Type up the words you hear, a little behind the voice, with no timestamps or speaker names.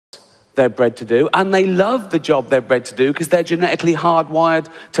they're bred to do, and they love the job they're bred to do because they're genetically hardwired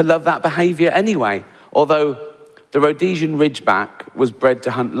to love that behaviour anyway. Although the Rhodesian Ridgeback was bred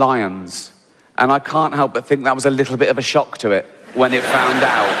to hunt lions, and I can't help but think that was a little bit of a shock to it when it found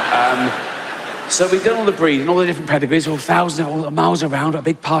out. So we've done all the breeding, all the different pedigrees, all thousands, all the miles around, a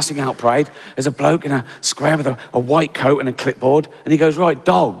big passing out parade. There's a bloke in a square with a white coat and a clipboard, and he goes, right,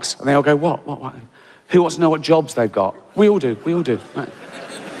 dogs. And they all go, what? Who wants to know what jobs they've got? We all do. Right.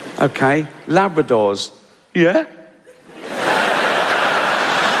 Okay, Labradors. Yeah?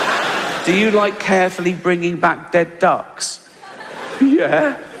 Do you like carefully bringing back dead ducks?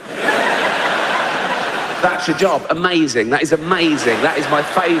 Yeah. That's your job. Amazing. That is amazing. That is my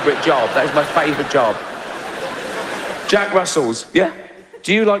favourite job. That is my favourite job. Jack Russells. Yeah.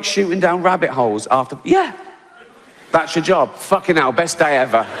 Do you like shooting down rabbit holes after... Yeah. That's your job. Fucking hell. Best day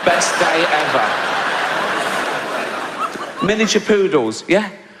ever. Best day ever. Miniature poodles. Yeah.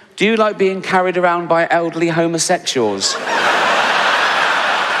 Do you like being carried around by elderly homosexuals?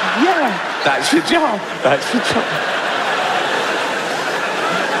 Yeah. That's your job. That's your job.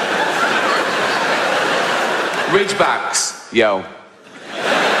 Ridgebacks. Yo.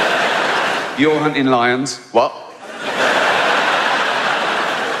 You're hunting lions. What?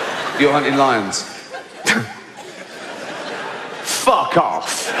 You're hunting lions. Fuck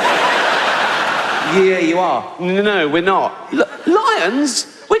off. Yeah, you are. No, we're not. Lions?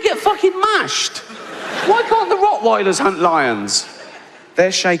 We get fucking mashed. Why can't the Rottweilers hunt lions?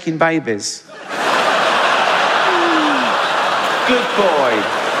 They're shaking babies. Good boy.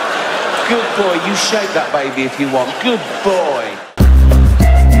 Good boy. You shake that baby if you want. Good boy.